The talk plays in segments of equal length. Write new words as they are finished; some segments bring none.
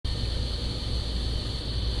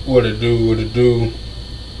What it do, what it do.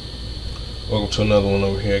 Welcome to another one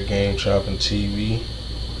over here at Game Chopping TV.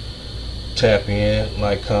 Tap in,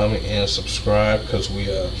 like, comment, and subscribe, because we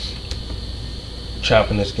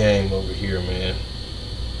chopping this game over here, man.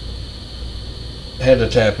 Had to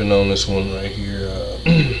tap in on this one right here.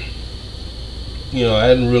 I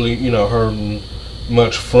hadn't really, heard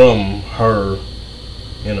much from her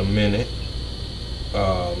in a minute.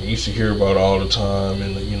 Used to hear about it all the time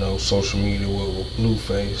in the, social media with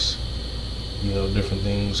Blueface. Different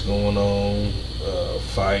things going on,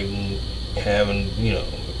 fighting, having, a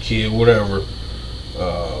kid, whatever,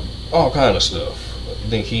 all kind of stuff. I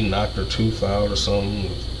think he knocked her tooth out or something.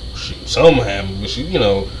 Something happened, but she,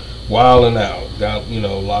 wilding out, got,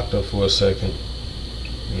 locked up for a second.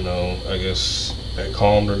 I guess that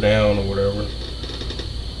calmed her down or whatever.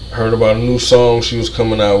 Heard about a new song she was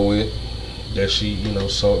coming out with that she,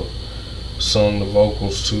 sung the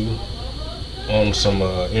vocals to on some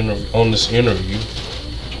on this interview.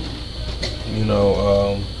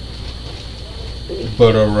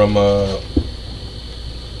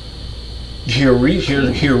 Here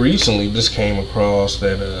recently, this came across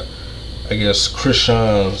that I guess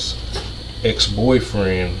Chrisean's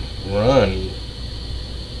ex-boyfriend Ronny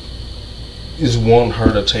is wanting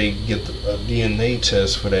her to get a DNA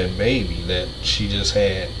test for that baby that she just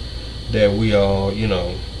had. That we all,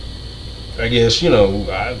 I guess,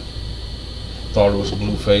 I thought it was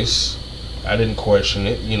Blueface. I didn't question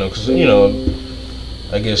it, because,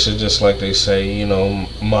 I guess it's just like they say,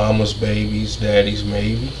 mama's baby's daddy's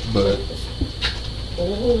maybe, but, I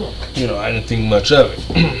didn't think much of it.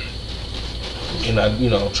 And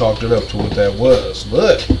I, chalked it up to what that was.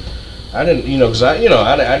 But I didn't, because I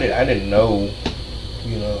didn't know,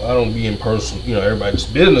 I don't be in person, everybody's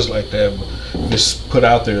business like that, but if it's put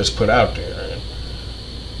out there, it's put out there.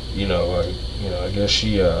 And, I guess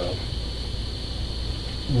she,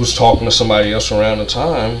 was talking to somebody else around the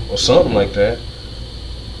time or something like that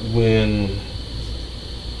when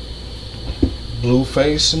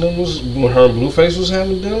Blueface and them when her and Blueface was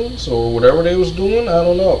having dealings or whatever they was doing. I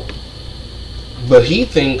don't know, but he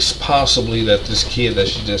thinks possibly that this kid that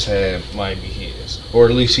she just had might be his, or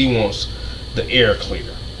at least he wants the air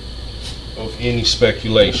clear of any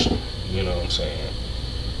speculation. You know what I'm saying?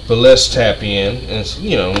 But let's tap in and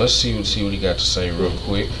let's see what he got to say real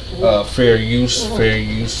quick. Fair use.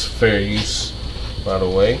 By the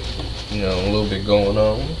way, a little bit going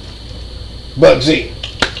on. But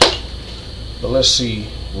let's see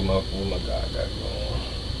what my guy got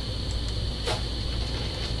going.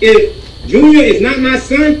 If Junior is not my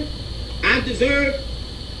son, I deserve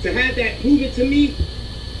to have that proven to me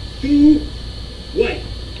through what?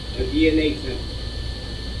 A DNA test.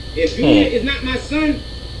 If Junior is not my son,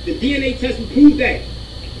 the DNA test will prove that.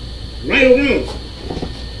 Right or wrong?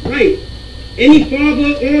 Right. Any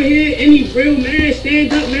father on here, any real man,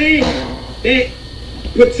 stand-up man, that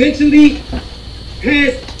potentially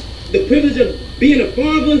has the privilege of being a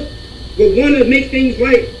father would want to make things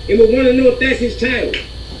right and would want to know if that's his child.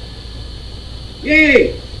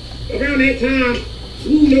 Yeah. Around that time,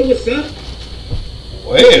 Blue know what's up.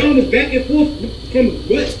 Well, I was back and forth from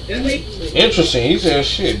what? LA? Interesting. He said,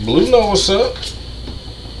 shit, Blue know what's up.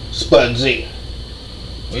 Spud Z.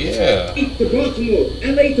 Well, yeah. To Baltimore.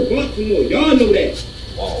 LA to Baltimore. Y'all know that.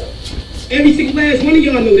 Wow. Every single last one of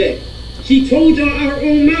y'all know that. She told y'all out her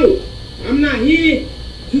own mouth. I'm not here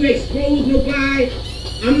to expose nobody.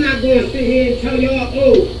 I'm not going to sit here and tell y'all,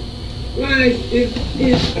 oh, why is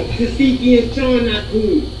Chrisean and Sean not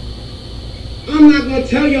cool? I'm not going to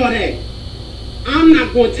tell y'all that. I'm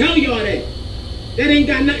not going to tell y'all that. That ain't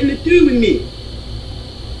got nothing to do with me.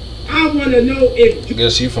 I want to know if... I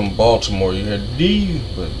guess you from Baltimore. You heard D,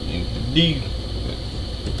 but D.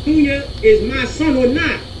 Junior is my son or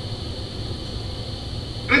not.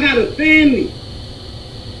 I got a family.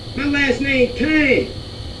 My last name Kane.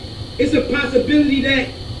 It's a possibility that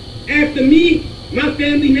after me, my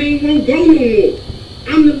family name won't go no more.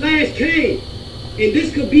 I'm the last Kane. And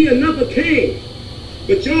this could be another Kane.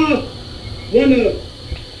 But y'all want to...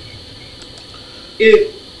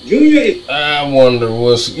 If Junior is... I wonder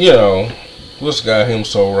what's got him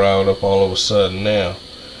so riled up all of a sudden now.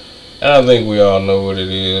 And I think we all know what it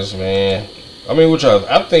is, man. I mean, I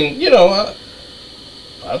think,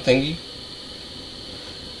 I think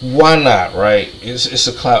why not, right? It's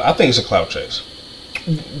a clout. I think it's a clout chase.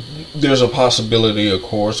 There's a possibility, of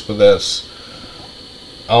course, but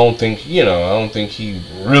I don't think he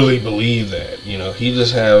really believed that. He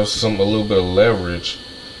just has a little bit of leverage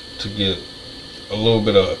to get a little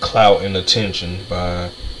bit of clout and attention by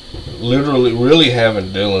literally really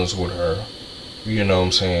having dealings with her. You know what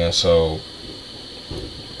I'm saying? So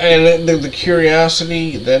And the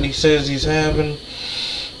curiosity that he says he's having,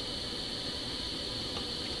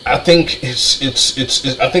 I think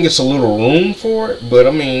I think it's a little room for it. But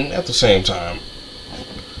I mean, at the same time,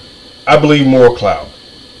 I believe more clout.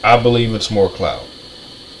 I believe it's more clout.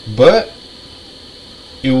 But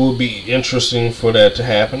it will be interesting for that to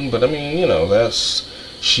happen. But I mean, you know, that's,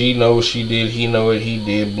 she know what she did, he know what he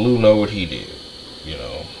did, Blue know what he did. You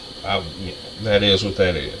know, that is what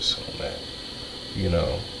that is on that. You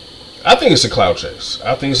know, I think it's a clout chase.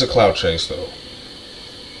 I think it's a clout chase, though.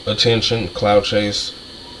 Attention, clout chase.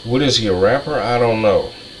 What is he, a rapper? I don't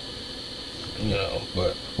know. You know,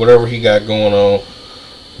 but whatever he got going on,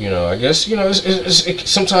 you know, I guess, you know,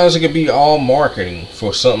 sometimes it could be all marketing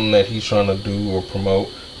for something that he's trying to do or promote,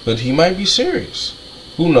 but he might be serious.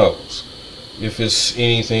 Who knows? If it's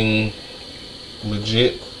anything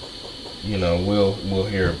legit, you know, we'll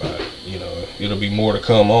hear about it. You know, it'll be more to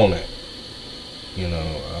come on that. You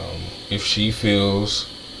know, if she feels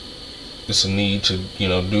it's a need to, you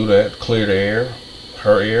know, do that, clear the air,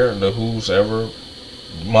 her air, the who's ever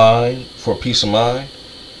mind, for peace of mind,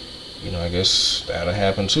 you know, I guess that'll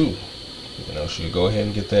happen too. You know, she'll go ahead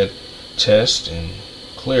and get that test and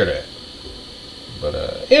clear that.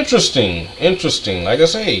 But interesting. Like I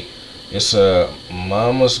say, it's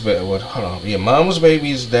mama's baby. What? Hold on. Yeah, mama's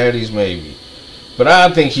baby is daddy's maybe. But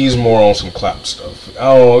I think he's more on some clout stuff.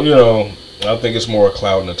 Oh, you know, I think it's more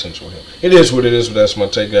clout and attention with him. It is what it is, but that's my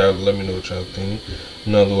take out. Let me know what y'all think.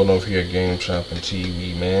 Another one over here, Game Chopping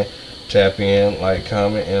TV, man. Tap in, like,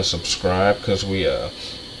 comment, and subscribe, because we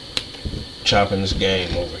chopping this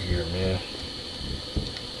game over here, man.